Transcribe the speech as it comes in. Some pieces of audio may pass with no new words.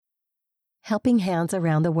Helping hands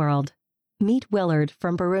around the world. Meet Willard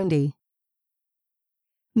from Burundi.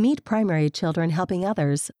 Meet primary children helping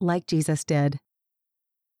others like Jesus did.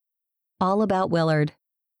 All about Willard.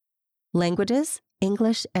 Languages: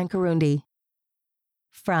 English and Kirundi.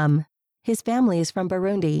 From: his family is from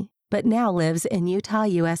Burundi, but now lives in Utah,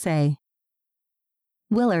 USA.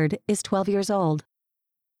 Willard is 12 years old.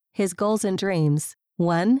 His goals and dreams: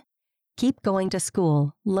 1. Keep going to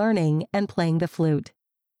school, learning, and playing the flute.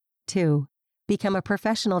 2. Become a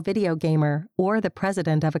professional video gamer or the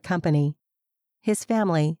president of a company. His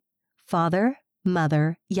family: father,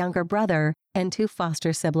 mother, younger brother, and 2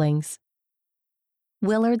 foster siblings.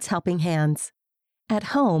 Willard's helping hands.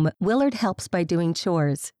 At home, Willard helps by doing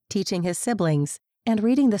chores, teaching his siblings, and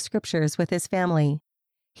reading the scriptures with his family.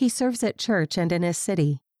 He serves at church and in his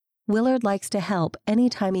city. Willard likes to help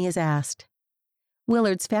anytime he is asked.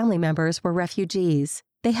 Willard's family members were refugees.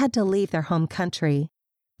 They had to leave their home country.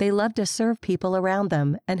 They loved to serve people around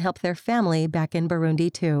them and help their family back in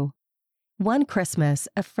Burundi too. One Christmas,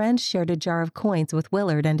 a friend shared a jar of coins with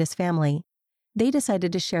Willard and his family. They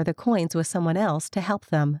decided to share the coins with someone else to help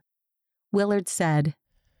them. Willard said,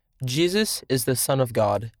 Jesus is the Son of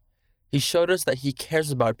God. He showed us that he cares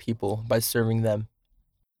about people by serving them.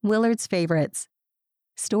 Willard's favorites.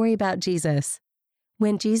 Story about Jesus.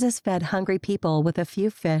 When Jesus fed hungry people with a few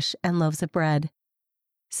fish and loaves of bread.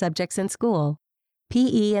 Subjects in school: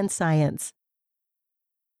 PE and science.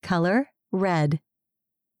 Color: red.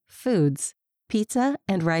 Foods: pizza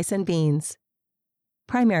and rice and beans.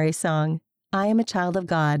 Primary song: I Am a Child of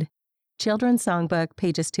God. Children's Songbook,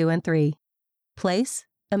 pages 2 and 3. Place: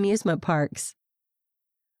 amusement parks.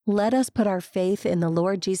 Let us put our faith in the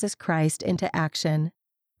Lord Jesus Christ into action.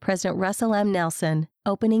 President Russell M. Nelson,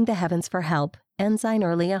 Opening the Heavens for Help, Ensign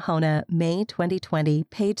Early Ahona, May 2020,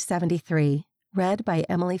 page 73. Read by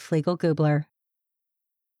Emily Flegel-Gubler.